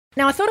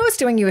Now, I thought I was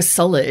doing you a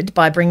solid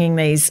by bringing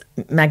these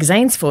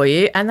magazines for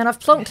you, and then I've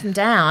plonked them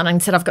down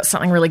and said I've got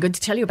something really good to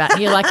tell you about. And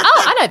you're like,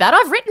 oh, I know that.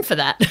 I've written for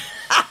that.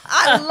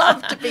 I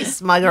love to be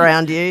smug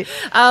around you.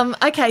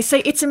 Okay,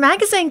 so it's a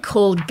magazine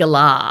called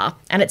Galah,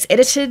 and it's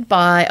edited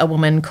by a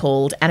woman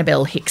called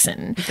Annabelle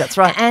Hickson. That's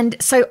right.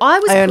 And so I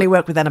only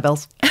work with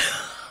Annabelles.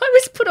 I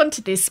was put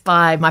onto this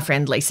by my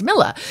friend Lisa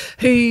Miller,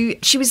 who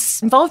she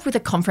was involved with a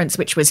conference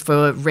which was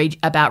for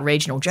about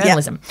regional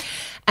journalism. Yep.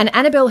 And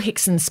Annabelle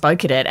Hickson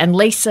spoke at it, and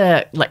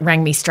Lisa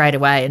rang me straight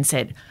away and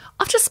said,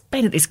 I've just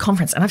been at this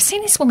conference and I've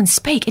seen this woman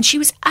speak, and she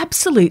was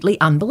absolutely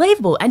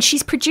unbelievable. And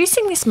she's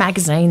producing this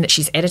magazine that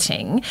she's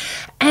editing,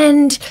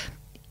 and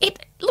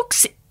it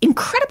looks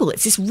incredible.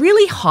 It's this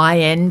really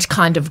high-end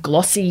kind of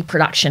glossy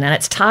production, and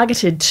it's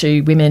targeted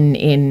to women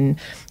in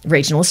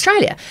regional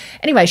Australia.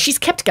 Anyway, she's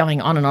kept going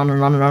on and on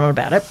and on and on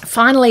about it.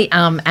 Finally,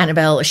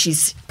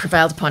 she's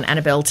prevailed upon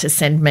Annabelle to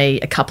send me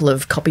a couple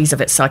of copies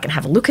of it so I can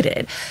have a look at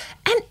it.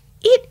 And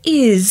it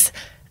is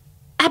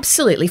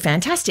absolutely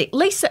fantastic.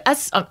 Lisa,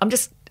 I'm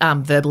just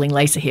verbaling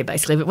Lisa here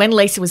basically, but when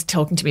Lisa was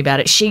talking to me about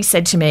it, she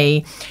said to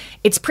me,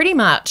 it's pretty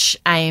much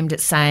aimed at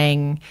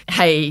saying,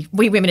 hey,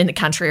 we women in the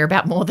country are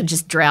about more than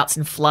just droughts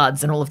and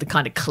floods and all of the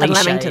kind of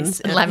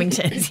cliches. And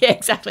Lamingtons, yeah,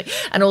 exactly.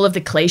 And all of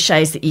the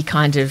cliches that you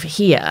kind of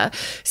hear.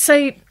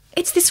 So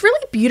it's this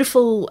really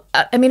beautiful,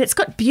 it's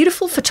got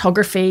beautiful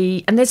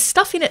photography, and there's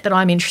stuff in it that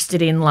I'm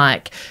interested in,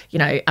 like,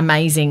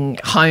 amazing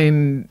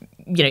home,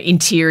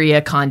 interior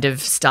kind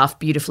of stuff,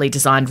 beautifully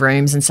designed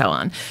rooms and so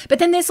on. But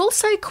then there's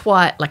also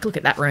quite, look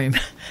at that room.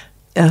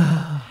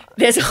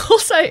 There's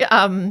also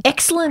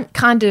excellent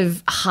kind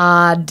of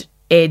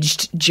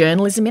hard-edged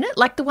journalism in it,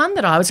 like the one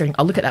that I was reading.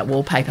 Oh, look at that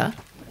wallpaper.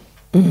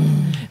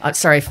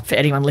 Sorry for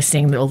anyone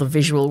listening, all the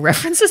visual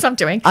references I'm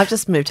doing. I've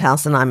just moved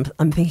house and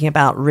I'm thinking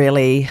about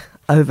really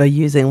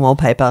overusing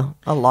wallpaper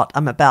a lot.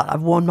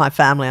 I've warned my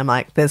family, I'm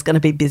like, there's going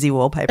to be busy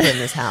wallpaper in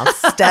this house.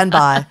 Stand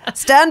by,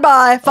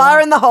 fire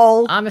in the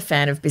hole. I'm a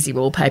fan of busy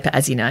wallpaper,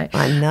 as you know.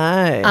 I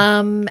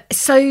know.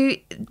 So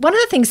one of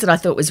the things that I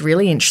thought was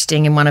really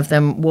interesting in one of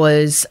them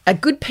was a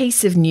good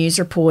piece of news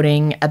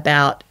reporting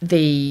about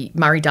the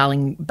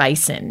Murray-Darling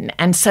Basin.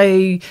 And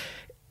so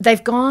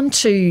they've gone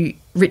to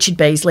Richard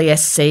Beasley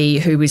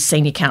SC, who was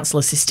Senior Counsel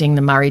assisting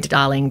the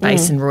Murray-Darling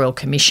Basin Royal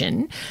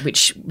Commission,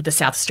 which the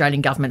South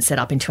Australian government set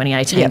up in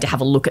 2018 to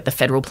have a look at the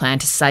federal plan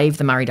to save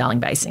the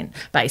Murray-Darling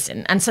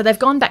Basin. And so they've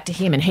gone back to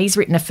him, and he's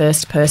written a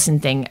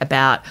first-person thing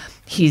about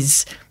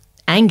his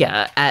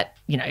anger at,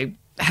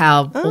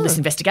 how all this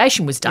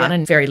investigation was done,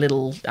 and very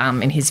little,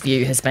 in his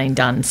view, has been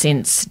done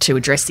since to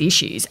address the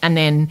issues. And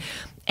then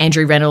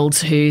Andrew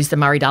Reynolds, who's the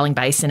Murray-Darling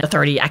Basin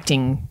Authority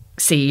acting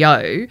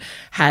CEO,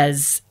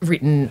 has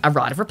written a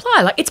right of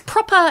reply. It's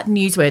proper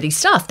newsworthy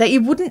stuff that you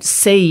wouldn't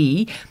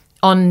see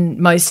on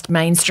most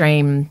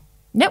mainstream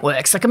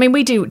networks.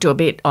 We do a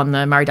bit on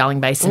the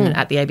Murray-Darling Basin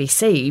at the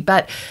ABC,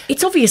 but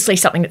it's obviously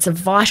something that's of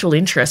vital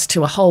interest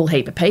to a whole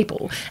heap of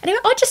people. Anyway,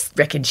 I just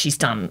reckon she's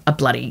done a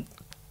bloody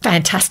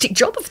fantastic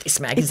job of this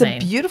magazine.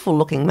 It's a beautiful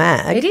looking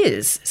mag. It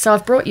is. So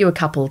I've brought you a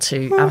couple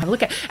to have a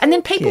look at. And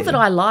then people that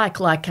I like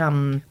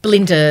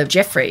Belinda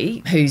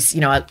Jeffrey, who's,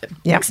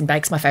 Bakes and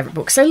Bakes, my favourite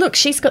book. So look,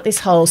 she's got this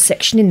whole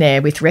section in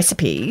there with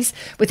recipes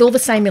with all the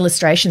same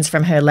illustrations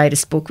from her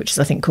latest book, which is,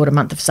 I think, called A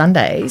Month of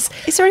Sundays.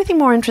 Is there anything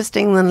more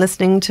interesting than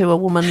listening to a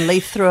woman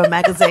leaf through a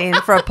magazine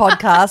for a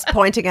podcast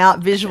pointing out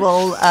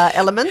visual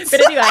elements?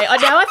 But anyway,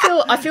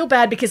 I feel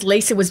bad because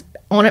Lisa was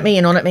on at me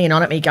and on at me and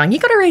on at me going,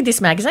 you've got to read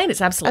this magazine.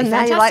 It's absolutely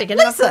fantastic. Like,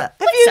 Lisa,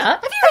 have you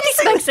read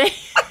this magazine?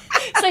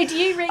 So do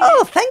you read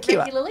thank you.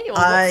 regularly,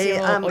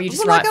 or you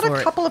just write for it? I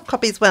got a couple of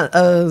copies.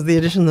 The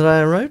edition that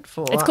I wrote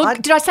for. It's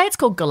called. Did I say it's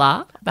called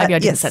Galah? Maybe I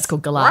didn't say it's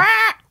called Galah.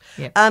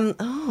 Yep.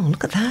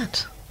 Look at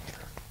that.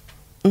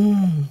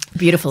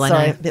 Beautiful, I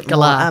know. A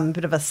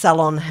bit of a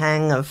salon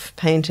hang of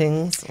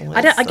paintings.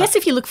 I guess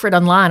if you look for it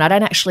online, I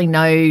don't actually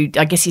know.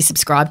 I guess you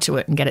subscribe to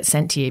it and get it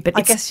sent to you. But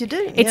I guess you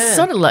do. It's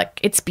sort of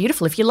it's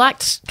beautiful. If you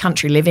liked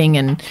country living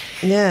and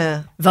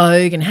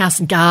Vogue and House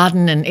and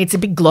Garden, and it's a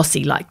big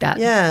glossy like that.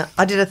 Yeah,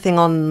 I did a thing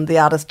on the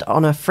artist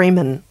Honor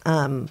Freeman.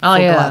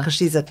 Because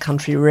she's a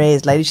country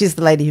raised lady. She's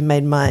the lady who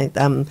made my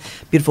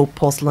beautiful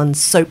porcelain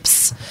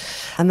soaps.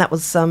 And that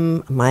was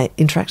my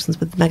interactions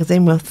with the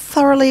magazine were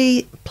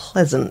thoroughly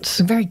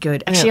pleasant. Very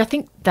good. Actually, I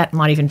think that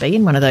might even be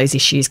in one of those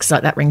issues because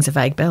that rings a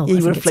vague bell. Yeah,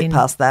 you would have flicked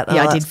past that.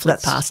 Yeah, I did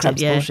flip past it.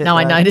 Yeah, bullshit, no,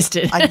 I noticed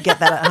it. I could get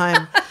that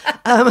at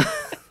home.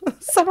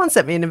 Someone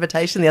sent me an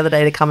invitation the other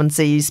day to come and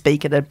see you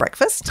speak at a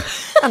breakfast.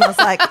 And I was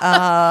like,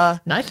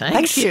 no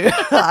thanks. Thank you.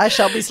 I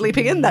shall be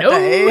sleeping in that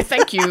day. No,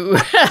 thank you.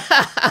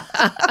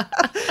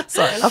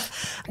 Sorry,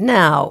 love.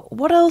 Now,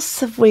 what else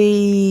have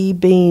we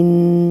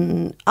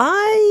been...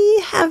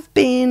 I have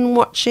been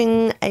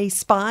watching a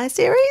spy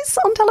series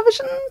on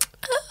television.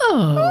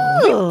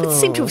 We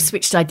seem to have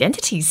switched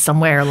identities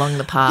somewhere along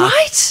the path.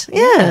 Right,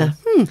 yeah.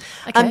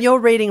 Okay. You're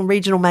reading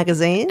regional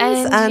magazines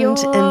and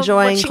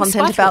enjoying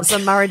content about the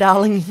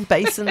Murray-Darling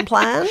Basin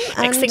Plan.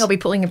 Next thing I'll be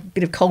pulling a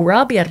bit of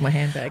kohlrabi out of my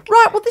handbag.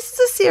 Right, well, this is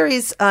a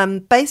series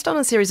based on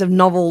a series of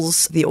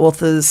novels, the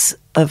authors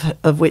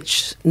of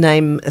which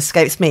name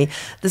escapes me.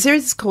 The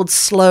series is called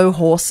Slow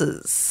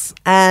Horses,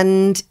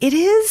 and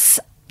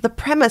the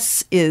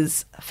premise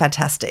is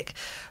fantastic.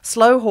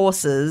 Slow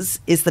Horses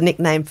is the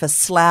nickname for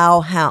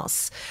Slough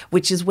House,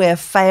 which is where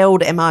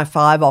failed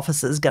MI5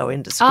 officers go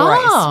in disgrace,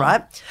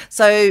 right?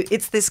 So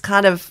it's this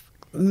kind of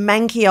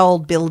manky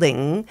old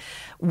building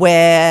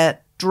where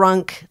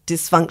drunk,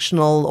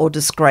 dysfunctional or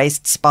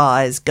disgraced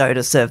spies go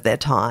to serve their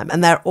time.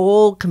 And they're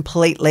all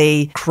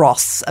completely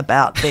cross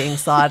about being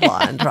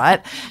sidelined,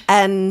 right?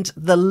 And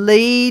the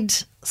lead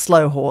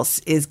slow horse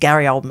is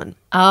Gary Oldman.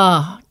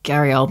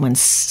 Gary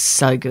Oldman's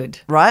so good.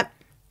 Right?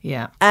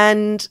 Yeah.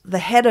 And the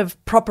head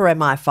of proper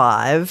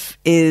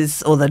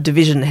MI5 or the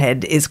division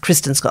head is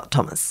Kristen Scott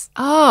Thomas.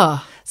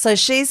 So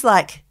she's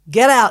like,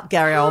 get out,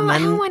 Gary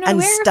Oldman,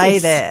 and stay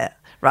there,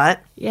 right?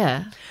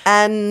 Yeah.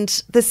 And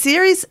the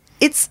series,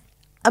 it's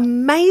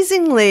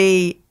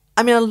amazingly,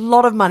 a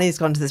lot of money has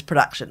gone to this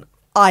production,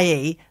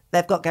 i.e.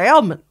 they've got Gary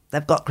Oldman,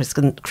 they've got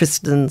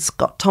Kristen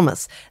Scott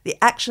Thomas. The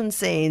action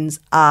scenes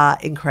are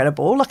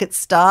incredible. Like, it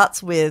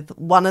starts with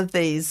one of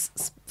these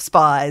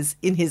spies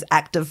in his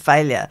act of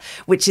failure,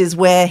 which is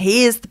where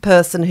he is the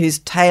person who's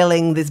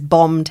tailing this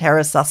bomb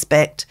terror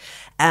suspect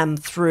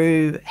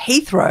through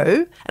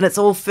Heathrow, and it's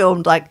all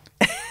filmed like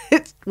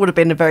it would have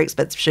been a very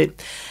expensive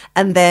shoot.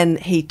 And then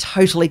he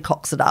totally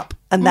cocks it up,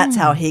 and that's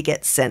how he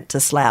gets sent to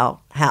Slough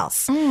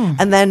House.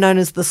 And they're known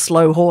as the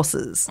Slow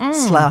Horses,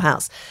 Slough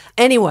House.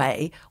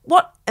 Anyway,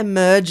 what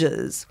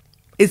emerges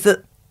is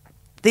that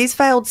these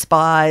failed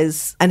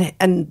spies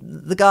and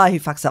the guy who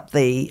fucks up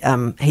the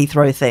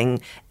Heathrow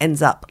thing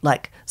ends up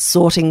like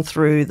sorting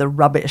through the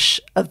rubbish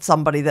of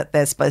somebody that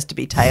they're supposed to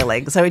be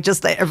tailing. So it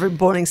just every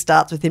morning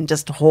starts with him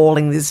just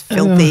hauling this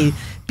filthy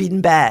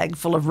bin bag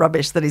full of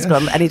rubbish that he's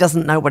got, and he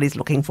doesn't know what he's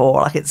looking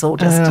for. Like, it's all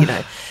just,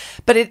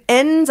 But it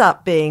ends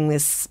up being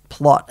this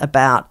plot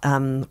about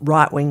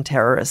right-wing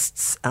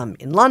terrorists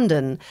in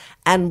London,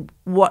 and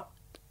what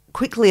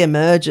quickly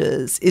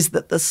emerges is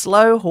that the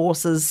Slow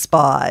Horses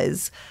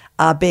spies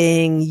are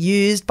being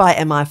used by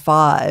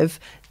MI5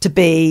 to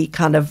be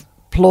kind of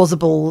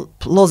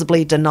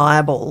plausibly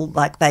deniable.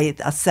 Like, they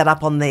are set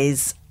up on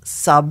these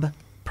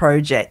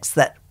sub-projects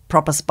that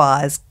proper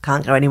spies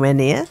can't go anywhere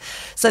near.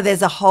 So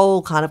there's a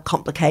whole kind of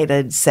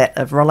complicated set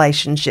of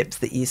relationships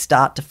that you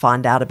start to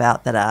find out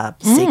about that are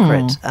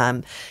secret.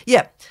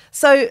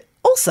 So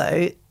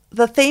also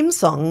the theme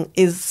song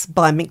is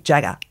by Mick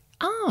Jagger.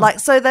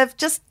 So they've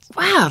just...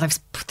 Wow, they've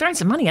thrown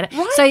some money at it.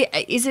 Right.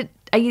 So is it...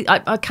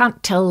 I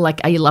can't tell,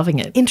 like, are you loving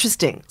it?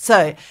 Interesting.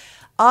 So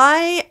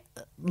I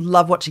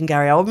love watching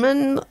Gary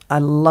Oldman. I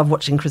love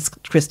watching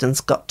Kristen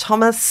Scott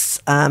Thomas.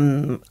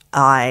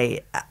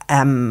 I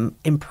am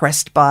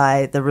impressed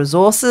by the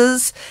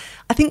resources.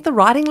 I think the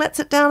writing lets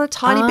it down a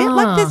tiny bit.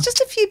 Like, there's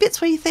just a few bits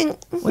where you think...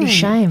 What a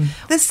shame.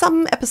 There's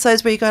some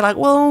episodes where you go like,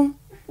 well,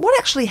 what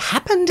actually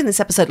happened in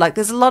this episode? Like,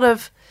 there's a lot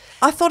of...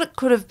 I thought it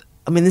could have...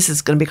 this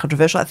is going to be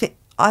controversial. I think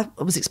I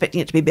was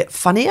expecting it to be a bit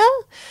funnier.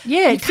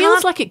 Yeah, it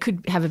feels like it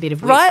could have a bit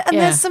of wit. Right, and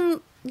there's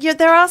some...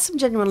 there are some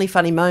genuinely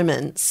funny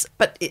moments,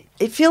 but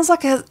it feels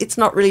like it's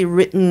not really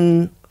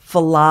written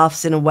for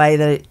laughs in a way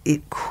that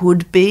it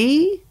could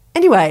be.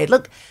 Anyway,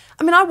 look,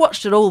 I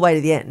watched it all the way to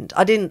the end.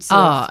 I didn't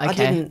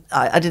okay.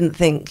 I didn't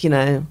think,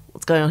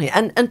 what's going on here.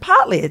 And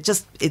partly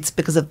it's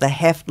because of the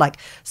heft. Like,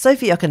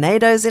 Sophie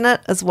Okonedo's in it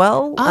as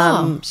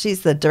well.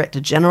 She's the Director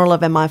General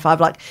of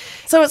MI5.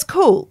 So it's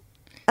cool.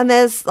 And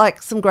there's,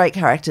 some great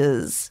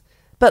characters.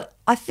 But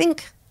I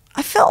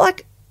felt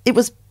like it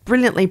was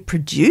brilliantly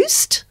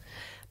produced,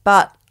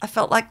 but I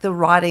felt like the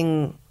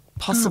writing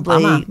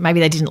possibly... Maybe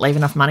they didn't leave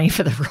enough money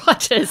for the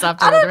writers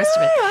after all the rest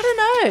of it. I don't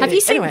know. Have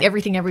you seen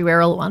Everything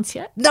Everywhere All at Once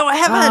yet? No, I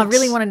haven't. I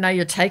really want to know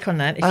your take on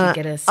that if you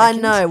get a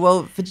second. I know.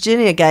 Well,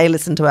 Virginia Gay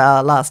listened to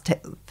our last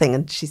thing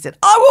and she said,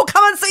 I will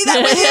come and see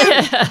that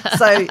with you.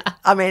 So,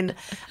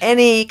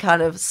 any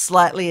kind of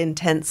slightly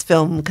intense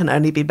film can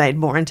only be made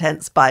more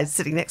intense by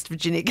sitting next to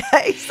Virginia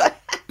Gay. So.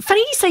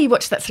 Funny you say you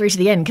watched that through to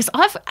the end, because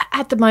I've,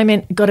 at the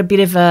moment, got a bit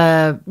of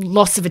a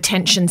loss of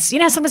attention.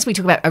 Sometimes we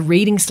talk about a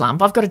reading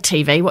slump. I've got a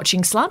TV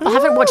watching slump. I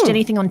haven't watched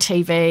anything on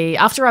TV.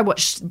 After I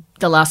watched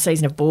the last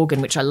season of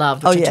Borgen, which I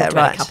loved, which I talked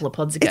about a couple of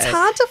pods ago. It's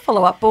hard to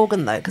follow up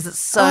Borgen, though, because it's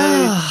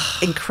so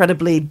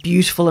incredibly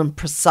beautiful and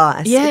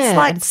precise. Yeah, it's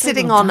like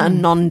sitting on a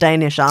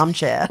non-Danish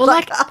armchair. Well,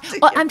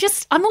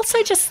 I'm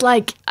also just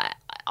like...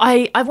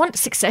 I want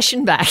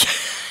Succession back.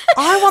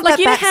 I want that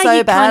back so badly. How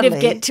you kind of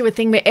get to a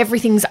thing where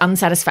everything's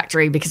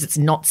unsatisfactory because it's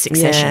not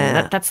Succession.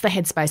 Yeah. That's the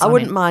headspace I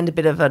wouldn't mind a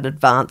bit of an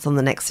advance on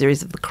the next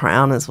series of The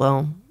Crown as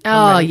well.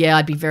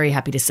 I'd be very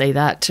happy to see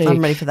that too.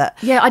 I'm ready for that.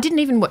 Yeah, I didn't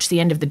even watch the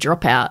end of The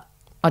Dropout.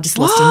 I just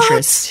lost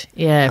interest.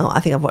 Yeah. Oh, I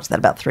think I've watched that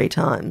about 3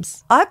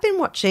 times. I've been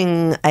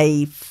watching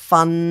a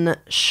fun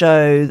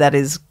show that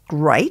is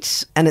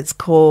great, and it's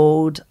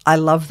called I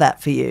Love That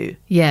For You.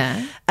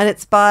 Yeah. And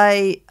it's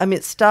by,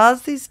 it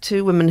stars these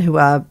 2 women who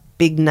are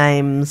big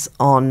names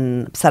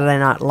on Saturday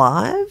Night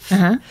Live.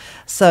 Uh-huh.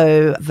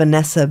 So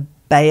Vanessa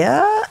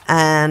Bayer,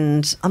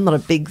 and I'm not a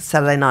big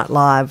Saturday Night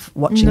Live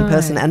watching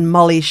person, and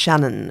Molly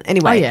Shannon.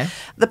 Anyway,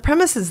 the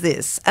premise is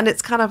this, and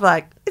it's kind of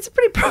like, it's a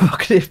pretty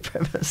provocative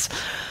premise.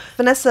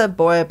 Vanessa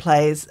Bayer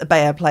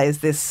plays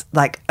this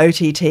like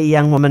OTT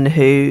young woman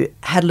who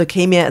had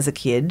leukemia as a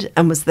kid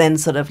and was then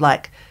sort of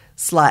like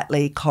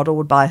slightly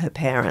coddled by her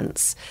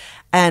parents.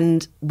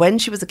 And when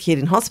she was a kid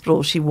in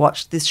hospital, she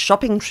watched this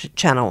shopping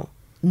channel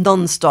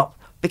non-stop,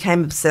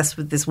 became obsessed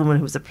with this woman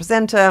who was a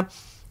presenter,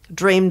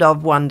 dreamed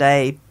of one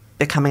day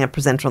becoming a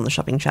presenter on the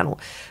shopping channel.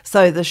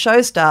 So the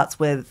show starts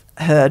with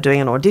her doing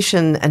an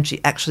audition, and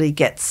she actually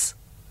gets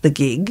the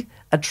gig,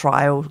 a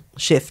trial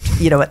shift,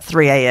 at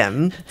 3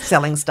 a.m.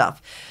 selling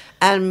stuff.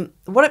 And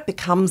what it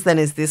becomes then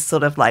is this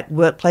sort of like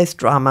workplace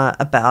drama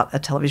about a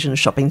television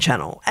shopping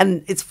channel.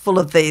 And it's full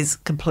of these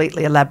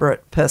completely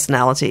elaborate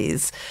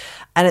personalities.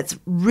 And it's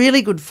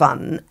really good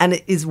fun, and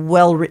it is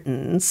well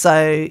written.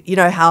 So you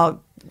know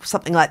how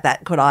something like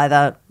that could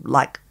either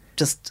like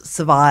just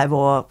survive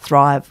or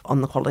thrive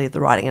on the quality of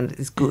the writing, and it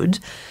is good.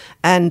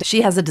 And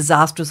she has a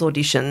disastrous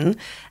audition,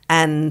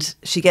 and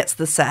she gets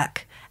the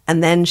sack.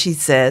 And then she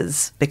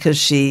says, because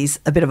she's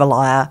a bit of a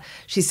liar,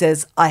 she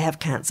says, I have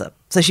cancer.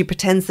 So she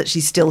pretends that she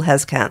still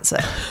has cancer.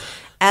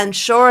 And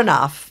sure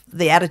enough,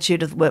 the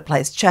attitude of the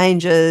workplace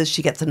changes.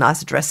 She gets a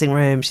nicer dressing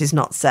room. She's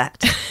not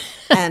sacked.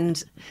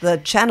 And the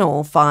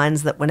channel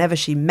finds that whenever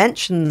she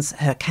mentions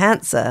her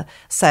cancer,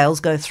 sales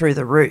go through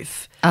the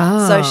roof.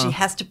 Oh. So she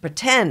has to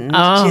pretend she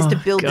has to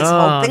build this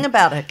whole thing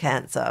about her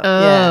cancer.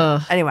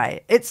 Yeah.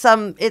 Anyway, it's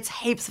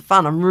heaps of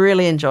fun. I'm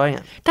really enjoying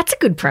it. That's a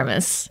good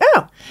premise.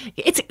 Yeah.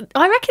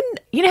 I reckon,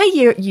 you know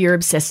how you're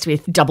obsessed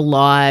with double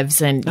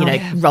lives and,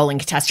 rolling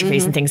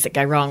catastrophes and things that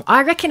go wrong.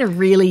 I reckon a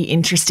really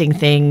interesting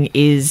thing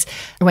is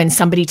when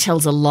somebody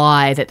tells a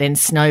lie that then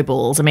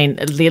snowballs. I mean,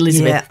 the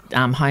Elizabeth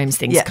Holmes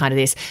thing's kind of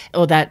this.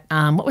 Or that,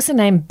 what was her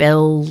name?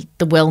 Belle,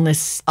 the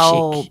wellness chick.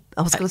 Oh,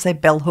 I was going to say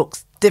Bell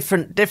Hooks.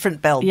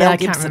 Different Bell. Yeah, Bell I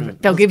Gibson. can't remember.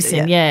 Bell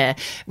Gibson, yeah.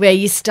 Where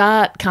you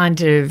start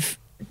kind of,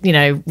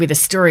 with a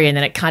story and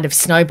then it kind of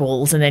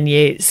snowballs and then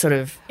you sort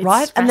of, it's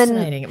fascinating.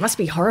 And then, it must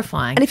be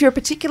horrifying. And if you're a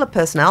particular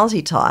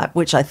personality type,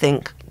 which I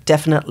think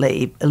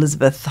definitely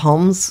Elizabeth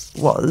Holmes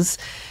was,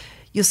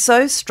 you're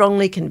so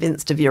strongly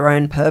convinced of your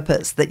own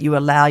purpose that you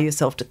allow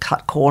yourself to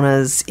cut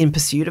corners in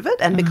pursuit of it.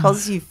 And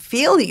because you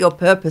feel that your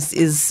purpose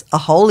is a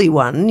holy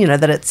one,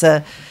 that it's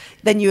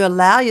then you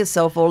allow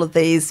yourself all of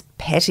these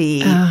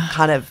petty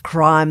kind of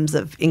crimes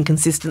of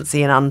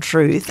inconsistency and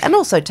untruth, and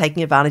also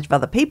taking advantage of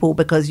other people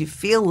because you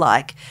feel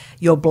like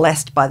you're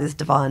blessed by this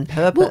divine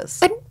purpose.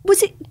 Well, and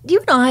was it you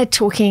and I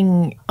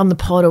talking on the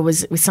pod, or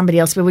was it with somebody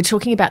else, where we're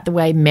talking about the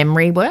way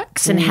memory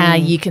works and how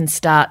you can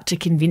start to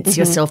convince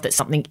yourself that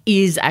something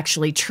is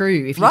actually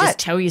true if you just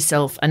tell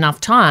yourself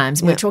enough times.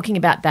 And we're talking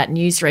about that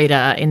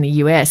newsreader in the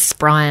US,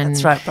 Brian.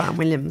 That's right, Brian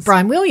Williams.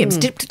 Brian Williams.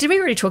 Did we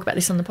already talk about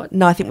this on the pod?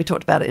 No, I think we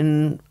talked about it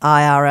in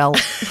IRL.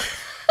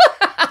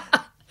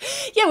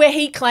 Yeah, where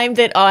he claimed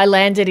that I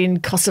landed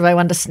in Kosovo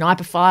under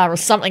sniper fire or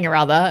something or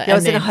other. Yeah, I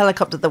was in a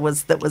helicopter that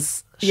was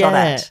shot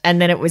at.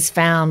 And then it was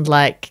found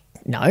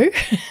no.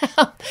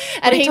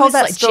 And he told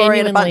that story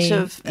at a bunch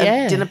of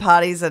dinner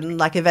parties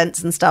and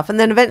events and stuff. And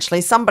then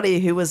eventually somebody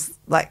who was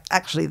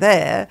actually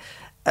there,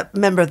 a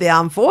member of the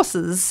armed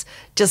forces,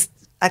 just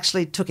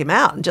actually took him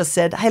out and just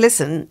said, hey,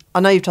 listen,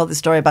 I know you've told this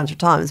story a bunch of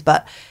times,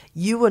 but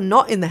you were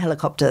not in the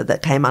helicopter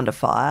that came under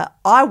fire.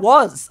 I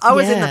was. I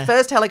was in the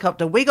first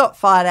helicopter. We got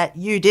fired at.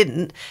 You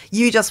didn't.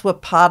 You just were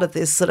part of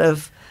this sort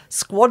of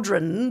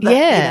squadron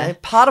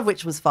that, part of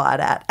which was fired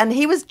at. And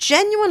he was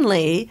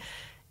genuinely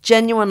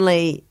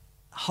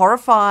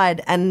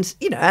horrified and,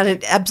 and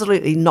it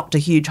absolutely knocked a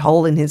huge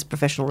hole in his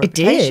professional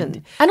reputation. It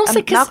did. And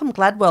also Malcolm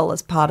Gladwell,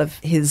 as part of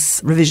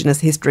his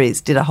revisionist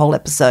histories, did a whole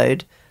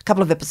episode, a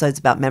couple of episodes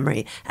about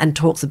memory, and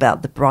talks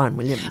about the Brian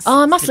Williams.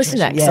 Oh, I must listen to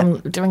that because I'm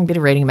doing a bit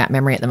of reading about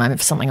memory at the moment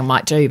for something I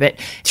might do. But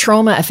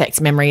trauma affects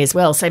memory as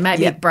well. So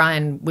maybe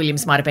Brian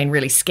Williams might have been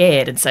really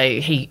scared, and so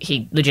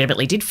he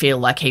legitimately did feel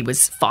like he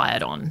was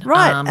fired on.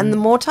 Right. And the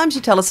more times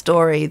you tell a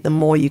story, the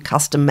more you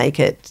custom make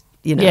it.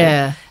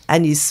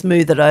 And you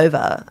smooth it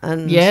over.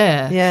 And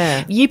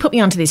you put me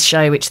onto this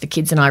show, which the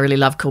kids and I really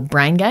love, called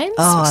Brain Games.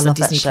 Oh, I love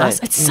Disney that show.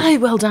 Plus. It's so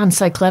well done,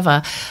 so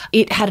clever.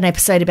 It had an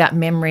episode about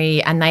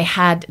memory, and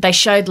they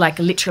showed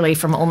literally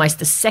from almost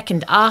the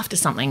second after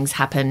something's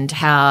happened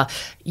how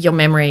your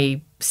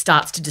memory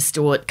starts to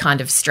distort kind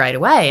of straight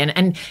away.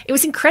 And it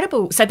was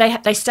incredible. So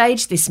they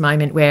staged this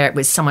moment where it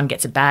was someone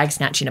gets a bag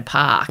snatch in a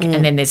park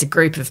and then there's a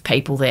group of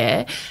people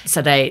there.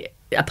 So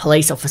a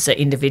police officer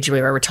individually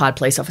or a retired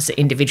police officer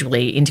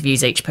individually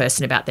interviews each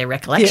person about their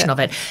recollection of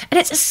it. And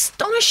it's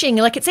astonishing.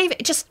 It's even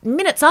just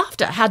minutes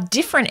after how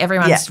different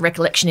everyone's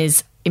recollection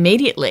is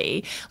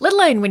immediately, let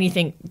alone when you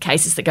think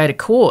cases that go to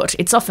court.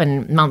 It's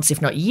often months,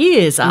 if not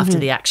years, after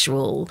the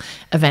actual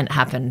event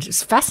happened.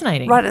 It's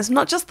fascinating. Right. It's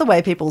not just the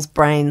way people's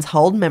brains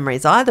hold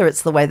memories either.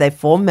 It's the way they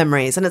form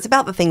memories. And it's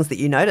about the things that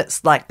you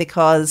notice. Like,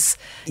 because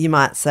you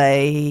might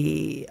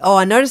say, oh,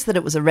 I noticed that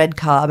it was a red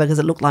car because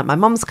it looked like my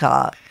mum's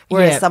car.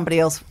 Whereas somebody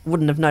else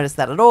wouldn't have noticed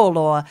that at all.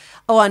 Or,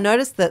 oh, I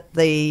noticed that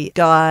the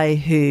guy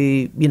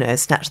who,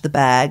 snatched the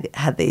bag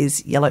had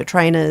these yellow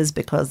trainers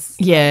because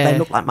they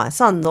look like my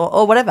son,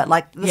 or whatever.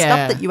 Like, the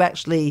stuff that you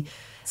actually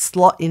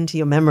slot into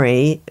your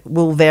memory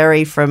will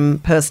vary from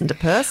person to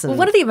person. Well,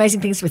 one of the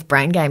amazing things with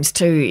brain games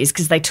too is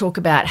because they talk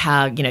about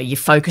how, you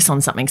focus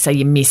on something so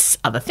you miss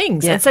other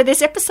things. Yeah. And so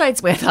there's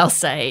episodes where they'll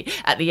say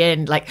at the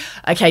end, like,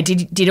 okay,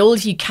 did all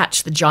of you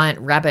catch the giant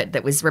rabbit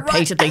that was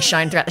repeatedly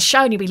shown throughout the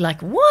show? And you'll be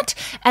like, what?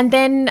 And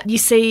then you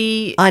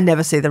see... I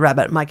never see the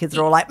rabbit. My kids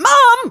are all like,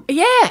 Mom!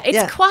 Yeah,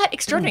 it's quite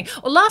extraordinary.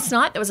 Well, last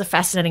night there was a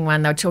fascinating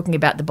one. They were talking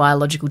about the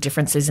biological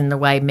differences in the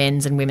way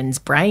men's and women's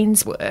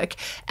brains work.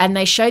 And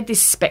they showed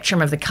this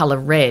spectrum of the colour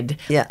red.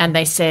 Yeah. And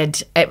they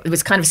said it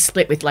was kind of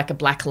split with like a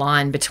black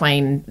line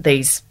between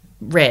these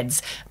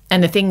reds.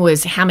 And the thing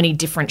was, how many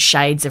different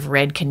shades of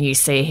red can you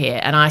see here?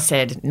 And I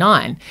said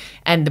 9.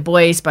 And the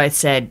boys both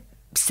said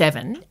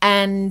 7.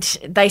 And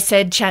they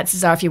said,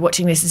 chances are if you're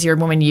watching this as you're a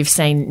woman, you've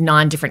seen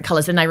 9 different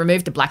colours. Then they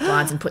removed the black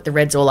lines and put the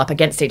reds all up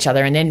against each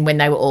other. And then when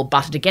they were all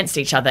butted against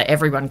each other,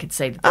 everyone could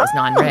see that there was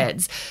 9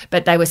 reds.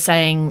 But they were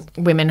saying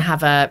women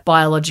have a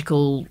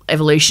biological,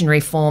 evolutionary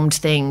formed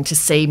thing to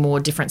see more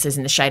differences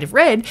in the shade of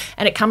red.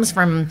 And it comes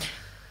from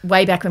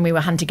way back when we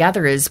were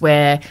hunter-gatherers,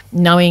 where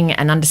knowing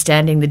and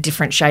understanding the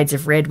different shades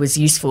of red was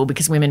useful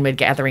because women were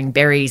gathering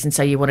berries, and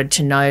so you wanted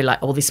to know, like,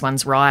 oh, this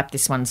one's ripe,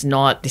 this one's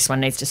not, this one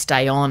needs to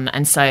stay on.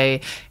 And so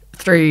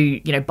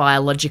through,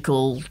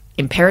 biological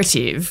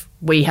imperative,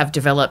 we have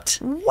developed...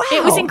 Wow.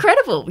 It was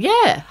incredible,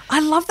 yeah. I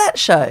love that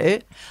show.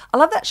 I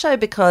love that show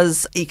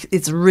because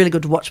it's really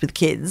good to watch with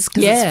kids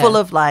because it's full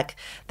of, like,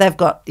 they've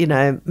got,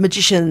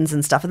 magicians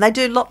and stuff, and they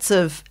do lots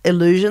of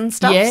illusion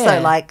stuff. Yeah.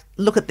 So, like,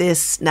 look at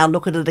this, now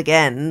look at it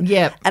again.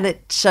 Yep. And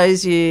it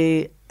shows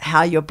you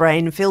how your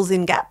brain fills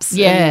in gaps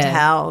and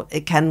how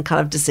it can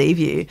kind of deceive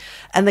you.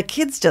 And the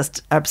kids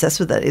just are obsessed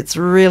with it. It's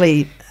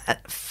really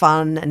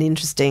fun and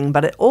interesting,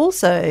 but it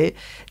also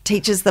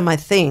teaches them, I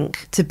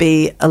think, to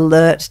be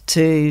alert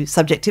to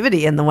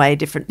subjectivity and the way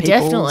different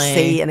people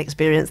see and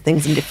experience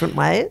things in different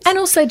ways. And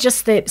also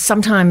just that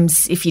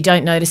sometimes if you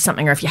don't notice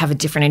something or if you have a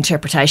different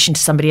interpretation to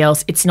somebody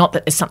else, it's not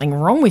that there's something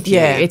wrong with you.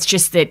 It's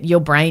just that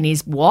your brain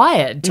is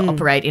wired to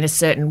operate in a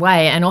certain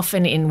way, and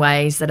often in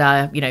ways that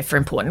are, for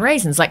important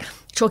reasons. Like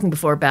talking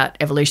before about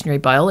evolutionary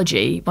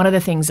biology, one of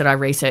the things that I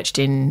researched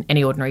in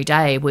Any Ordinary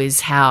Day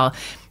was how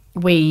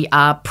we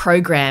are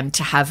programmed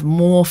to have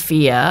more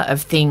fear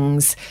of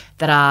things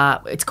that are,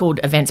 it's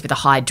called events with a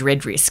high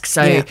dread risk.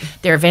 So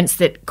they're events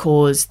that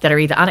are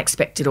either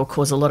unexpected or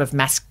cause a lot of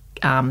mass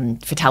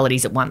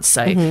fatalities at once.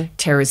 So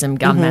terrorism,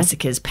 gun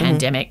massacres,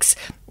 pandemics,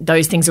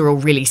 those things are all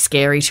really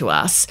scary to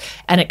us.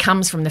 And it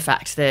comes from the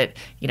fact that,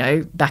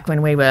 back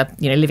when we were,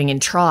 living in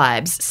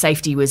tribes,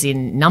 safety was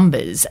in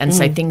numbers. And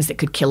so things that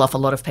could kill off a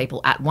lot of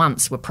people at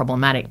once were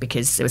problematic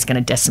because it was going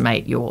to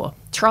decimate your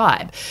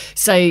tribe.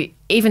 So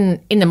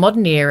even in the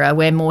modern era,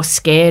 we're more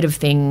scared of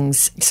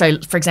things. So,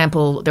 for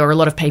example, there were a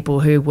lot of people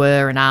who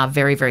were and are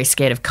very, very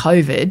scared of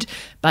COVID,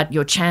 but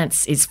your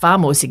chance is far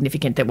more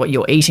significant that what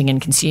you're eating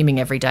and consuming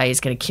every day is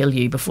going to kill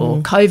you before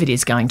COVID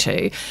is going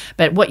to.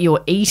 But what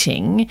you're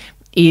eating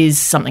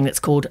is something that's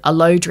called a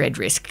low dread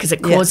risk because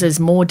it causes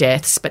more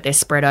deaths, but they're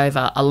spread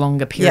over a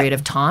longer period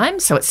of time.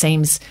 So it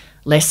seems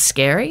less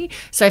scary.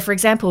 So, for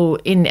example,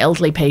 in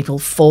elderly people,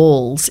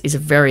 falls is a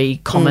very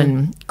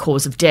common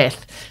cause of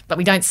death, but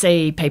we don't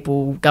see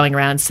people going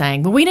around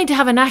saying, well, we need to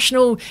have a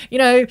national,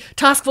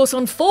 task force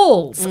on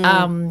falls.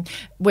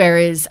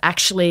 Whereas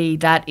actually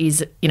that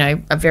is,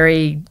 a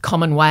very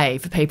common way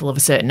for people of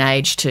a certain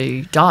age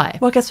to die.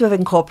 Well, I guess we've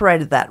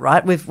incorporated that,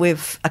 right?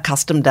 We've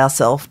accustomed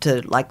ourselves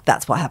to, like,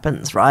 that's what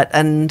happens, right?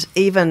 And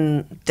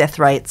even death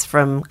rates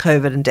from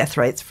COVID and death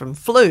rates from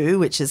flu,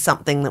 which is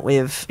something that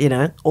we've,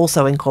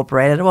 also incorporated.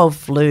 Well,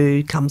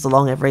 flu comes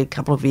along every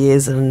couple of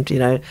years and,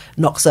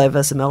 knocks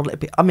over some elderly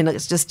people. I mean,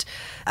 it's just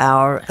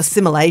our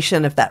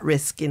assimilation of that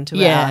risk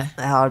into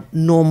our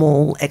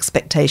normal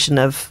expectation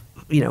of,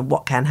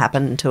 what can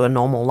happen to a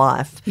normal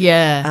life.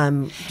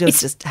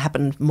 Just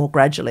happened more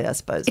gradually, I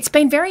suppose. It's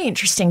been very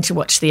interesting to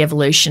watch the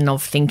evolution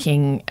of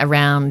thinking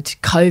around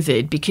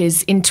COVID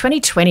because in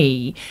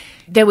 2020,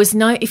 there was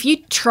if you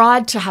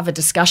tried to have a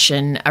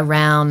discussion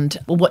around,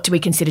 well, what do we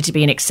consider to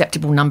be an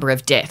acceptable number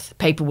of death?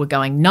 People were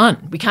going,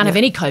 none. We can't have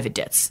any COVID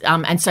deaths.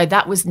 And so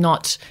that was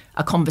not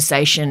a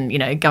conversation,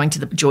 going to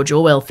the George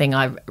Orwell thing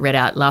I read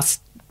out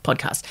last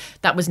podcast.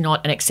 That was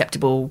not an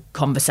acceptable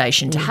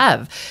conversation to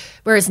have.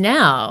 Whereas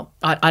now,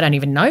 I don't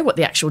even know what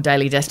the actual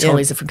daily death toll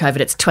is from COVID.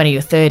 It's 20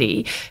 or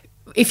 30.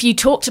 if you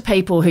talk to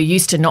people who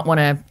used to not want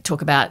to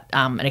talk about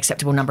an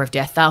acceptable number of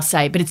deaths, they'll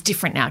say, but it's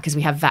different now because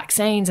we have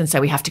vaccines and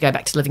so we have to go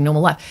back to living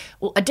normal life.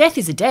 Well, a death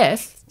is a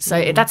death.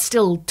 So that's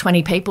still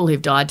 20 people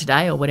who've died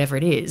today or whatever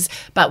it is.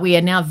 But we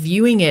are now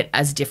viewing it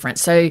as different.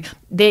 So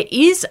there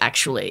is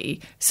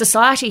actually,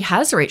 society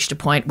has reached a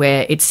point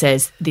where it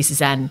says this is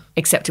an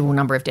acceptable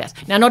number of deaths.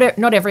 Now,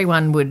 not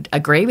everyone would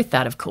agree with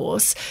that, of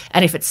course.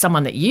 And if it's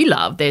someone that you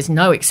love, there's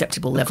no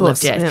acceptable level of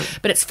death. Yeah.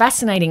 But it's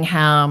fascinating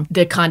how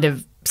the kind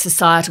of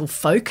societal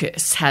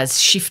focus has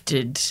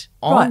shifted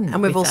on. Right,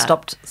 and we've all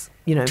stopped,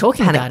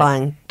 talking panic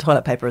buying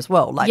toilet paper as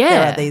well. Like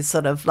there are these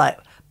sort of like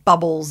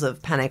bubbles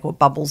of panic or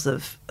bubbles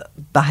of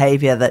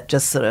behaviour that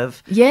just sort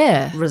of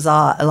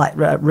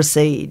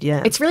recede.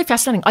 Yeah, it's really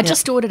fascinating. I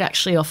just ordered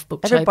actually off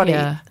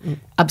Booktopia.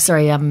 I'm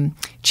sorry,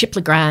 Chip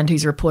Legrand,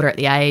 who's a reporter at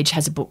The Age,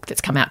 has a book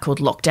that's come out called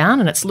Lockdown,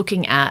 and it's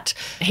looking at,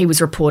 he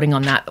was reporting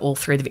on that all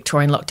through the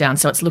Victorian lockdown,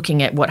 so it's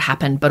looking at what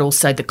happened but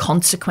also the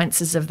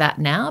consequences of that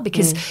now,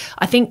 because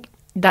I think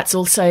that's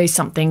also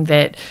something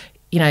that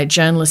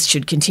journalists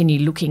should continue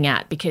looking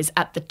at, because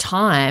at the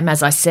time,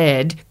 as I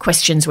said,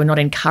 questions were not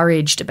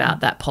encouraged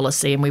about that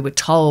policy, and we were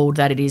told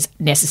that it is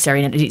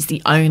necessary and it is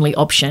the only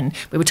option.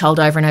 We were told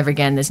over and over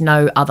again there's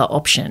no other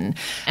option.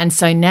 And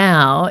so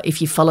now,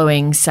 if you're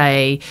following,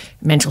 say,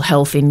 mental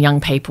health in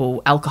young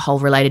people,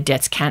 alcohol-related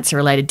deaths,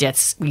 cancer-related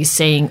deaths, you're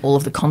seeing all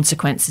of the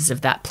consequences of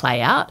that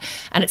play out.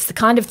 And it's the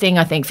kind of thing,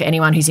 I think, for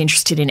anyone who's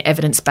interested in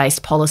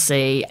evidence-based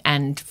policy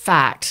and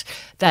fact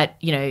that,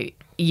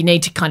 you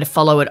need to kind of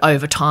follow it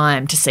over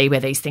time to see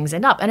where these things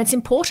end up. And it's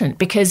important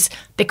because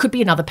there could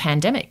be another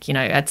pandemic,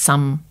 at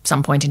some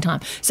point in time.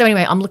 So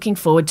anyway, I'm looking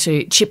forward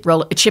to Chip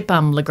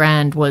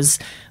Legrand was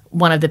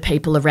one of the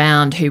people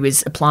around who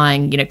was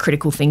applying,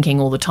 critical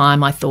thinking all the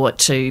time, I thought,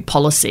 to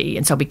policy.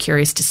 And so I'll be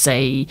curious to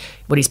see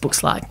what his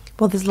book's like.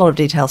 Well, there's a lot of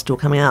details still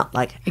coming out,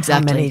 like how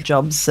many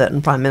jobs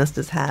certain prime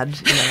ministers had, at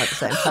the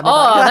same time.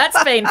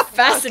 That's been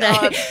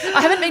fascinating.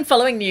 I haven't been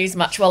following news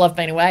much while I've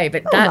been away,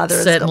 but that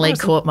certainly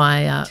caught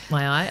my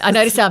eye. I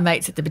noticed our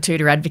mates at the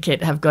Batuta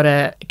Advocate have got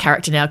a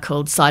character now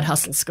called Side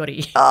Hustle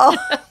Scotty. Oh.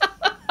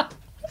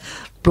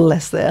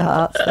 Bless their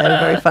hearts. They were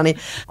very funny.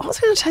 What was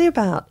I going to tell you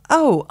about?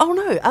 Oh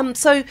no.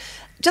 So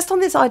just on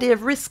this idea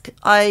of risk,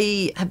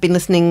 I have been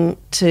listening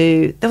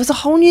to, there was a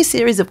whole new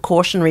series of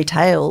cautionary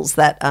tales,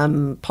 that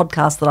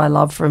podcast that I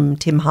love from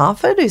Tim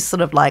Harford, who's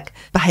sort of like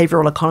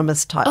behavioural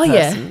economist type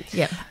person.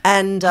 Yeah.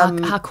 And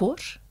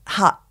Harcourt?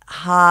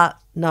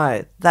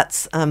 No,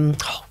 that's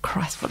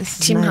Christ, what is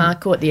his name? Tim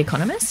Harcourt, the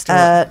economist?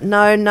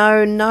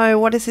 No.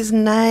 What is his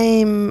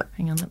name?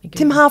 Hang on, let me go.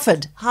 Tim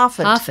Harford.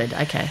 Harford,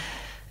 okay.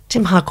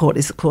 Tim Harcourt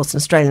is, of course, an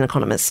Australian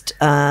economist.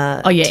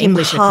 Tim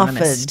English Harford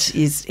economist.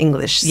 is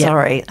English.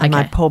 Sorry,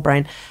 my poor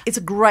brain. It's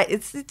a great.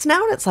 It's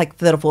now in its like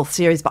third or fourth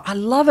series, but I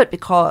love it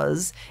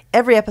because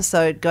every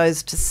episode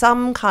goes to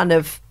some kind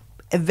of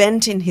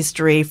event in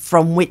history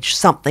from which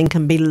something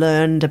can be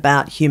learned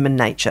about human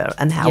nature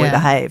and how we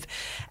behave.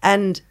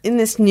 And in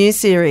this new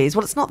series,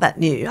 well, it's not that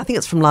new. I think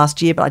it's from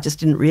last year, but I just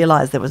didn't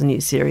realise there was a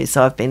new series,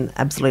 so I've been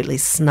absolutely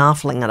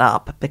snaffling it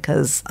up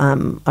because I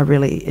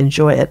really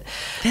enjoy it.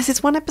 There's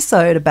this one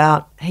episode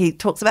about, he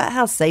talks about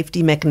how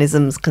safety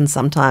mechanisms can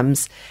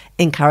sometimes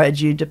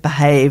encourage you to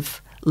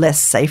behave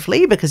less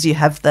safely because you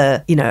have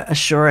the,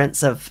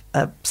 assurance of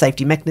a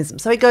safety mechanism.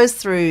 So he goes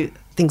through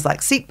things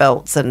like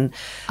seatbelts and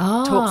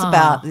talks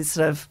about this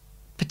sort of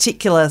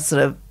particular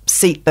sort of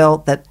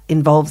seatbelt that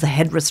involves a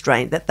head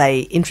restraint that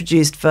they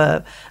introduced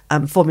for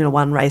Formula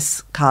One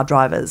race car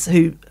drivers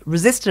who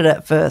resisted it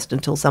at first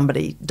until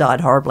somebody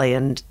died horribly,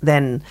 and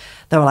then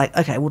they were like,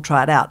 okay, we'll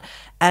try it out.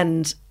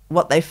 And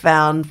what they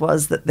found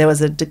was that there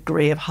was a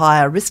degree of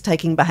higher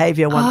risk-taking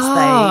behaviour once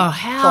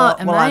they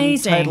thought, well, I'm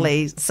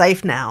totally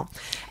safe now.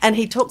 And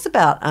he talks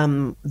about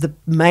the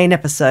main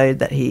episode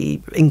that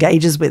he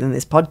engages with in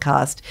this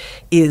podcast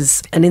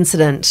is an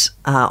incident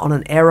on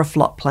an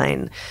Aeroflot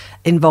plane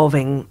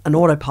involving an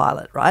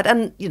autopilot, right?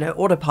 And,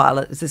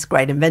 autopilot is this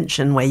great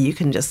invention where you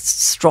can just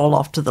stroll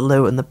off to the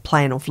loo and the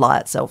plane will fly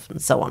itself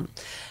and so on.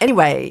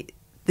 Anyway,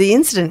 the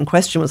incident in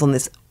question was on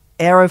this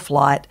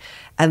Aeroflight,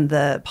 and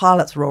the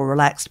pilots were all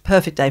relaxed,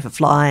 perfect day for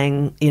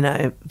flying,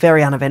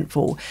 very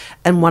uneventful.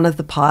 And one of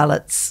the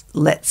pilots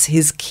lets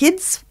his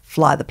kids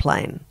fly the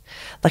plane.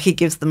 Like he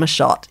gives them a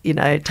shot,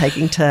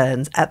 taking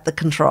turns at the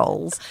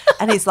controls.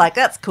 And he's like,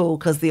 that's cool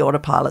because the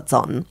autopilot's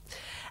on.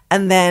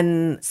 And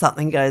then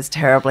something goes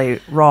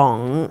terribly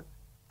wrong,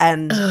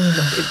 and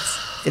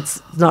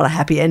it's not a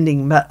happy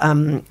ending, but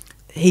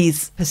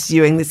he's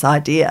pursuing this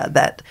idea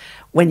that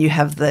when you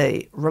have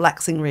the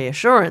relaxing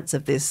reassurance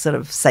of this sort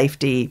of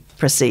safety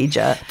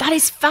procedure. That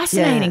is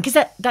fascinating because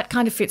that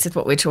kind of fits with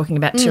what we're talking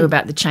about too,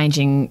 about the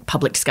changing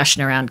public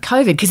discussion around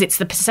COVID, because it's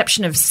the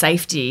perception of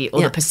safety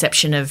or the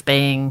perception of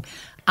being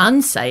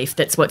unsafe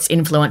that's what's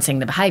influencing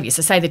the behaviour.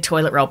 So say the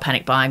toilet roll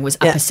panic buying was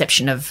a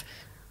perception of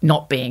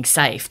not being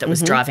safe that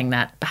was driving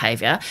that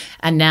behaviour.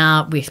 And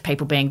now with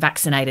people being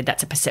vaccinated,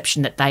 that's a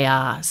perception that they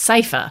are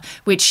safer,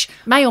 which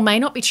may or may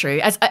not be true.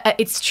 As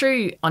it's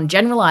true on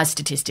generalised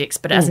statistics,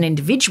 but as an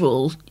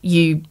individual,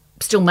 you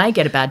still may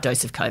get a bad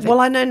dose of COVID. Well,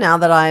 I know now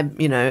that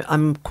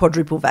I'm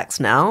quadruple vax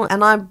now,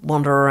 and I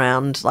wander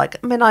around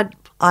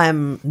I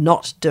am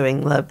not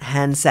doing the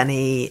hand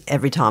sanny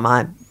every time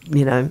I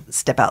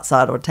step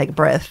outside or take a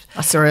breath.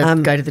 I saw her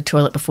go to the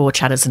toilet before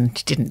Chatters and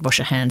didn't wash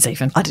her hands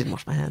even. I didn't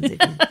wash my hands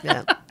even,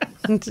 yeah.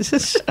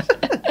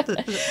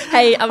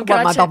 Hey, I want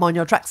my bum on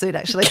your tracksuit,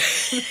 actually.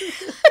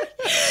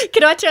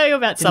 Can I tell you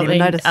about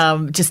Didn't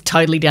something just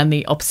totally down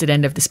the opposite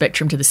end of the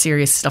spectrum to the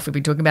serious stuff we've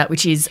been talking about,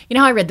 which is,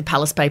 how I read The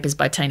Palace Papers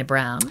by Tina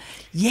Brown?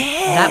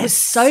 Yeah. That was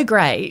so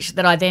great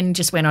that I then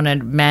just went on a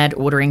mad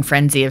ordering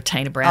frenzy of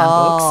Tina Brown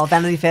books. Oh,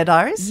 Vanity Fair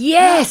Diaries?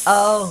 Yes.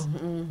 Oh.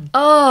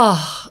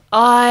 Oh,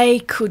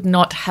 I could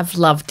not have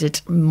loved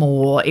it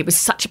more. It was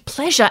such a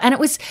pleasure. And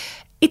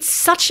it's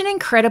such an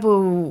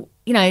incredible,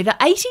 the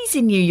 80s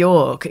in New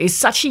York is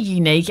such a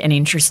unique and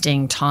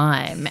interesting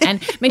time.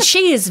 And I mean,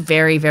 she is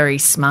very, very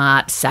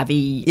smart,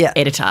 savvy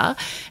editor,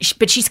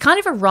 but she's kind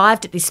of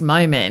arrived at this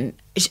moment.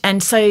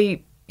 And so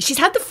she's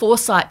had the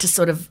foresight to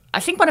sort of, I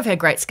think one of her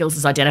great skills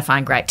is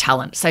identifying great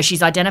talent. So she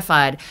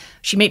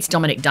meets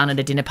Dominic Dunn at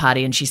a dinner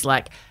party and she's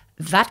like,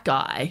 that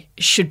guy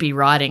should be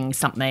writing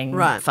something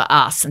for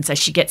us. And so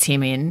she gets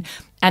him in.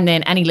 And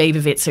then Annie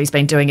Leibovitz, who's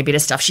been doing a bit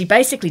of stuff, she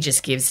basically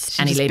just gives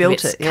Annie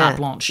Leibovitz carte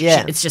blanche.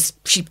 Yeah.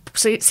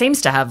 She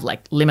seems to have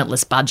like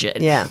limitless budget.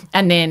 Yeah.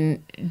 And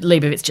then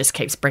Leibovitz just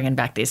keeps bringing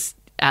back this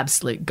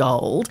absolute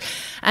gold.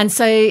 And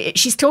so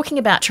she's talking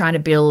about trying to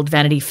build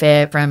Vanity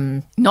Fair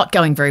from not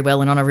going very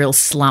well and on a real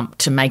slump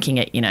to making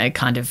it,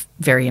 kind of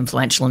very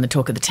influential in the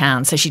talk of the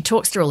town. So she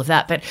talks through all of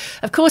that. But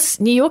of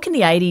course, New York in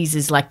the 80s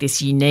is like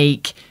this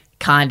unique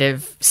kind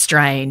of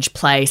strange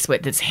place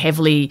that's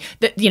heavily,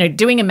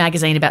 doing a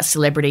magazine about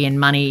celebrity and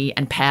money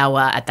and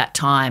power at that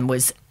time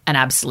was an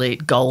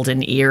absolute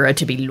golden era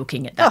to be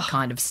looking at that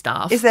kind of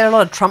stuff. Is there a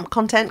lot of Trump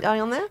content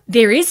going on there?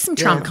 There is some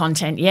Trump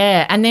content,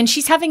 yeah. And then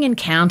she's having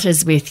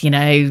encounters with,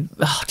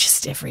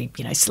 just every,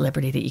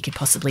 celebrity that you could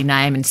possibly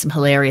name, and some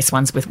hilarious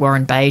ones with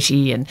Warren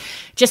Beatty and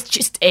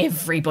just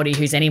everybody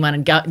who's anyone.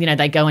 And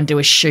they go and do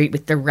a shoot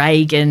with the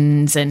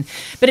Reagans,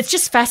 but it's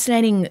just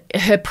fascinating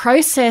her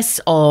process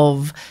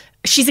of.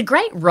 She's a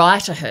great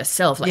writer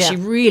herself. She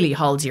really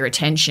holds your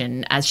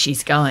attention as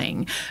she's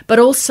going, but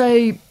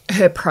also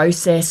her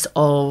process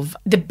of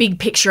the big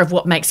picture of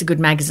what makes a good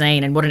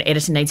magazine and what an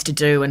editor needs to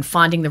do and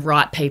finding the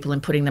right people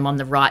and putting them on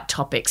the right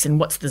topics and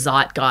what's the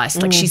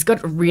zeitgeist. She's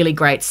got a really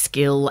great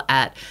skill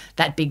at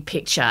that big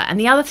picture. And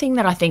the other thing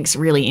that I think is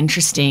really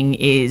interesting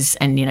is,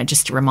 and,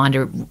 just a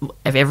reminder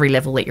of every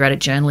level that you're at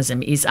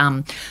journalism, is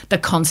the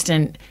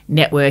constant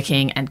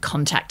networking and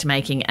contact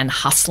making and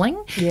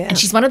hustling. Yeah. And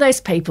she's one of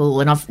those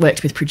people, and I've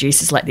worked with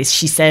producers like this,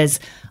 she says,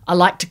 I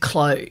like to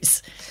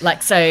close. She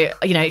wants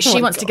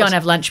to go and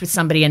have lunch with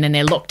somebody and then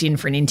they're locked in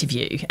for an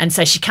interview. And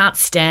so she can't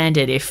stand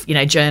it if,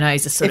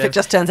 journos are if it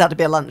just turns out to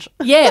be a lunch.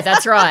 Yeah,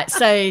 that's right.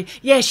 So,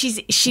 yeah,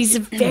 she's a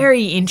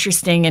very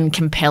interesting and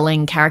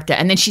compelling character.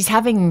 And then she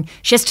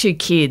has 2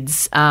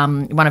 kids,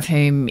 one of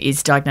whom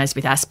is diagnosed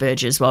with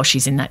Asperger's while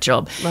she's in that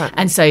job. Right.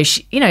 And so,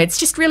 it's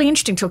just really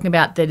interesting talking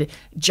about the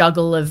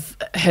juggle of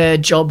her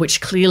job,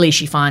 which clearly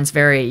she finds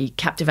very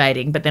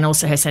captivating, but then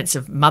also her sense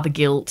of mother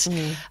guilt.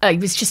 It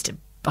was just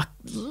I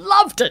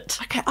loved it.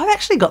 Okay, I've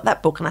actually got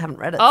that book and I haven't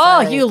read it.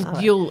 Oh, so,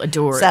 you'll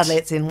adore it. Sadly,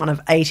 it's in one of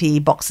 80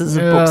 boxes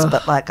of books,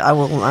 but I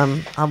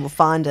will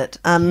find it.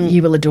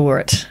 You will adore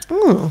it.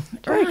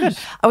 Very good.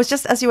 I was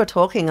just, as you were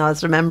talking, I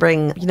was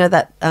remembering,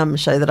 that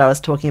show that I was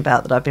talking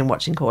about that I've been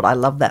watching called I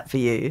Love That For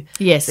You.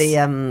 Yes. The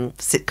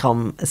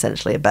sitcom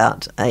essentially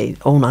about a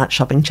all-night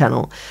shopping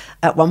channel.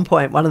 At one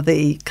point, one of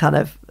the kind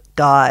of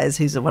guys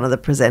who's one of the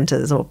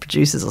presenters or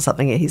producers or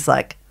something, he's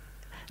like,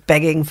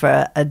 begging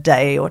for a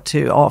day or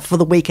 2 off, for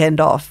the weekend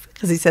off,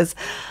 because he says,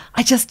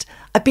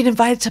 I've been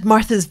invited to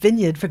Martha's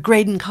Vineyard for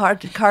Graydon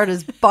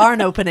Carter's barn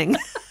opening.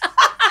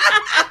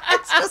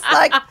 It's just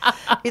like,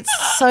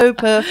 it's so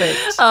perfect.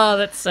 Oh,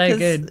 that's so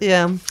good.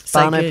 Yeah,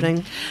 so barn good.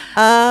 opening.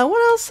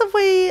 What else have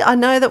we? I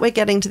know that we're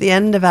getting to the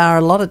end of our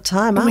allotted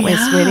time, aren't we,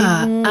 sweetie?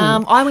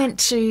 I went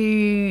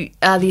to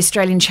the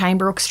Australian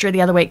Chamber Orchestra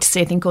the other week to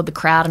see a thing called The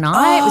Crowd and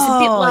I. It was a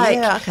bit like,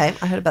 yeah, okay,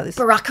 I heard about this.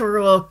 Baraka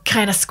or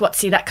kind of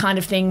Squatsy, that kind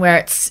of thing, where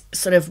it's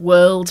sort of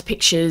world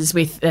pictures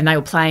and they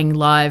were playing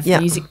live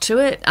music to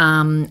it.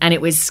 And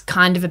it was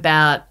kind of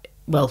about,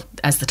 well,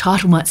 as the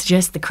title might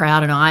suggest, The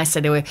Crowd and I. So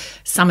there were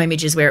some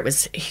images where it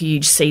was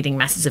huge seething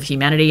masses of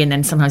humanity, and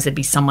then sometimes there'd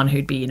be someone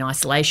who'd be in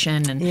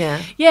isolation. And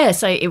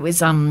so it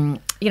was, I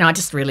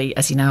just really,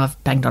 as you know,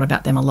 I've banged on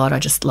about them a lot. I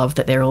just love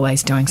that they're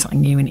always doing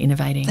something new and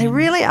innovating. They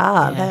really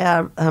are.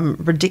 Yeah. They are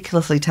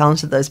ridiculously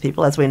talented, those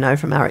people, as we know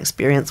from our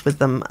experience with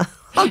them.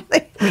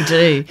 We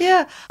do.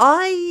 Yeah.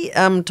 I,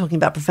 talking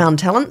about profound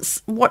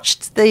talents,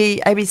 watched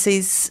the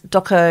ABC's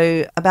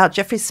doco about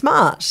Jeffrey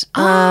Smart.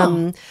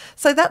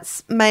 So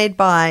that's made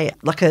by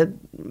like a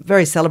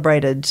very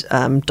celebrated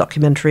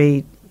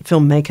documentary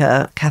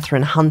filmmaker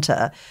Catherine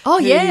Hunter. Oh,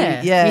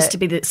 yeah. Used to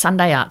be the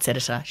Sunday Arts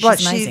editor.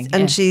 She's amazing.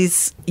 And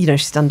she's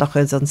done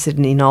docos on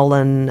Sidney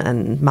Nolan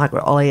and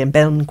Margaret Olley and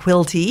Ben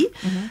Quilty.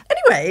 Mm-hmm.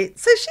 Anyway,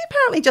 so she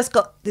apparently just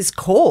got this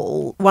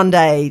call one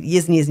day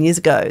years and years and years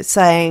ago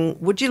saying,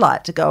 would you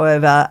like to go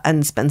over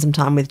and spend some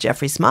time with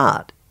Jeffrey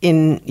Smart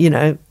in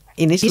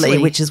Italy,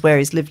 which is where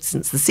he's lived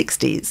since the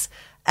 60s.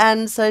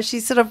 And so she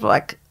sort of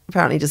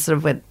apparently just sort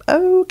of went,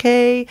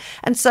 okay.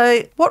 And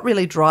so what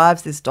really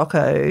drives this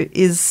doco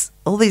is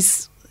all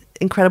these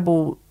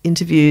incredible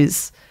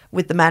interviews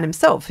with the man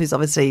himself, who's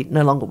obviously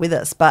no longer with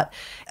us.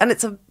 And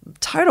it's a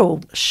total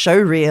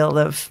showreel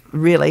of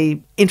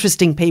really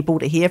interesting people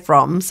to hear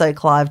from. So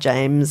Clive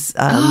James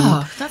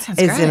that sounds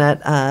is great. in it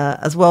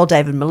as well,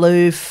 David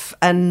Malouf.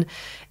 And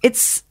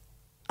it's,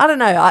 I don't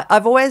know,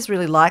 I've always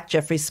really liked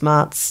Jeffrey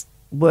Smart's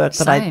work,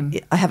 but I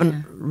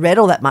haven't read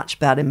all that much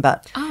about him.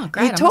 But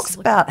great. He talks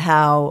about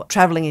how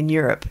travelling in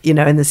Europe, in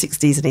the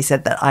 60s, and he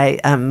said that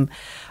I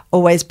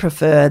always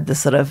preferred the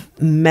sort of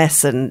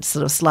mess and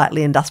sort of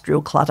slightly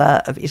industrial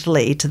clutter of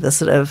Italy to the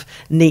sort of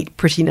neat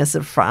prettiness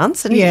of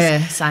France. And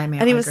same.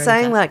 And he was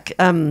saying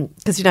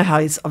because you know how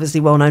he's obviously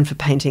well known for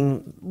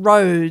painting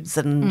roads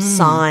and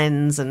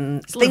signs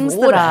and things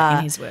that are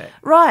in his work.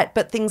 Right,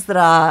 but things that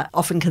are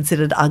often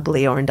considered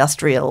ugly or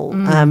industrial.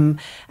 And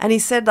he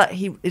said that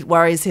it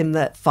worries him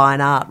that fine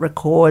art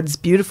records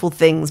beautiful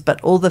things, but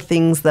all the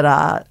things that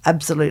are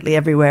absolutely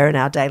everywhere in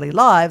our daily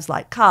lives,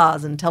 like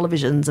cars and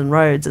televisions and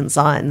roads and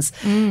signs,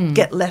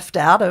 get left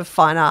out of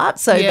fine art,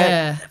 so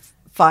that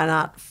fine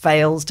art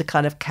fails to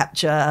kind of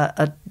capture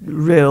a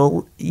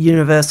real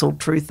universal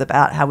truth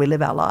about how we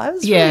live our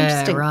lives. Yeah, really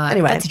interesting. Right.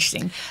 Anyway, that's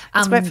interesting.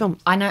 It's a great film.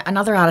 I know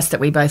another artist that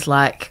we both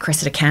like,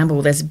 Cressida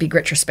Campbell. There's a big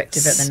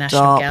retrospective at the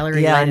National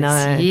Gallery later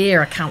this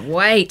year. I can't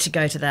wait to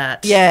go to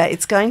that. Yeah,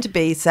 it's going to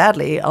be,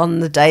 sadly, on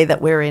the day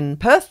that we're in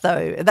Perth,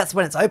 though. That's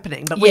when it's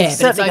opening. But we're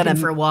certainly going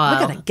for a while.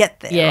 We're going to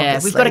get there. Yeah,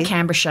 obviously. We've got a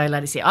Canberra show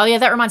later this year. Oh, yeah,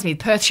 that reminds me.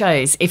 Perth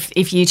shows.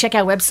 If you check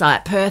our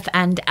website, Perth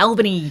and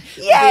Albany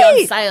will be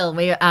on sale.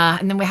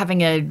 And then we're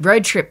having a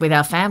road trip with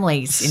our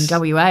families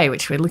in WA,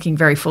 which we're looking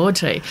very forward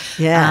to.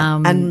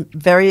 Yeah, and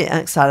very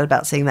excited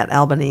about seeing that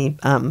Albany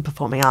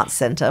Performing Arts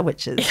Centre,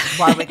 which is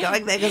why we're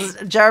going there, because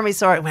Jeremy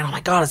saw it and went, oh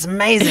my God, it's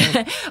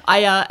amazing.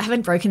 I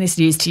haven't broken this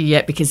news to you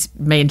yet because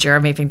me and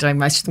Jeremy have been doing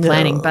most of the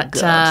planning.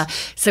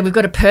 So we've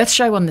got a Perth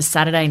show on the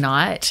Saturday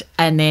night,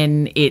 and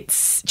then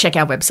check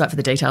our website for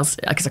the details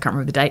because I can't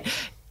remember the date,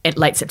 at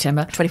late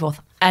September. 24th.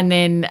 And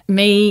then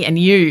me and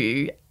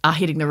you are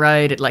hitting the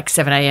road at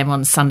 7 a.m.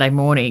 on Sunday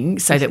morning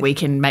so that we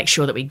can make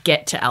sure that we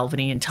get to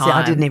Albany in time. See,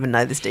 I didn't even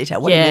know this detail.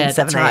 What do you mean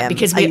 7 a.m.? Right,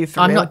 because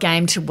I'm not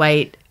game to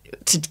wait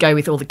to go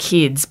with all the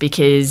kids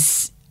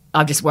because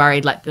I'm just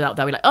worried they'll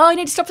be like, oh, I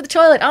need to stop for the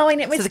toilet. Oh,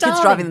 we're so the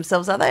kids driving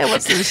themselves, are they? Or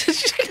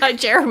what's No,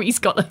 Jeremy's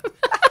got them.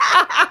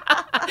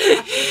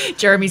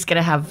 Jeremy's going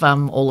to have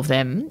all of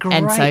them.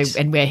 Great.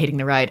 And we're hitting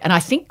the road. And I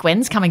think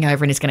Gwen's coming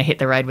over and is going to hit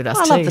the road with us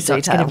too. So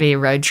it's going to be a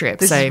road trip.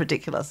 This is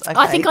ridiculous. Okay.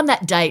 I think on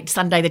that date,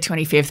 Sunday the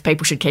 25th,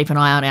 people should keep an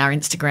eye on our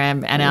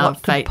Instagram and our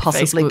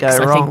possibly Facebook. Go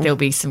wrong? I think there'll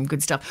be some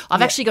good stuff.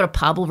 I've actually got a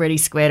pub already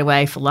squared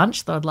away for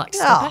lunch that I'd like to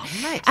stop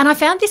at. Mate. And I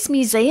found this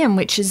museum,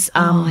 which is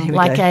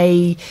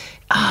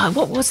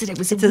what was it?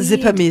 It's a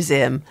zipper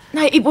museum.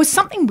 No, it was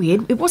something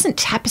weird. It wasn't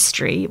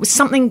tapestry. It was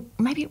something,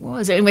 maybe it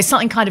was. It was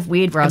something kind of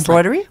weird where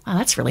embroidery? I was like, oh,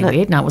 that's really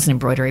weird. No, it wasn't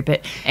embroidery.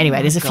 But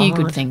anyway, there's a few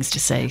good things to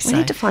see. We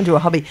need to find you a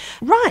hobby.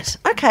 Right.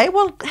 Okay.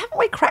 Well, haven't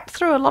we cracked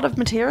through a lot of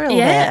material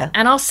there?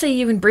 And I'll see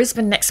you in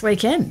Brisbane next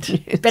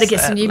weekend. Better get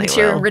some new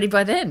material ready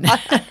by then.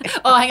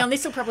 Oh, hang on.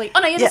 This will probably...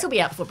 Oh, no, this will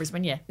be out before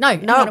Brisbane, yeah. No,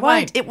 it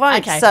won't. It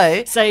won't.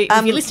 Okay. So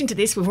if you're listening to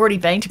this, we've already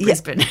been to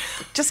Brisbane.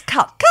 Just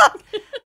cut.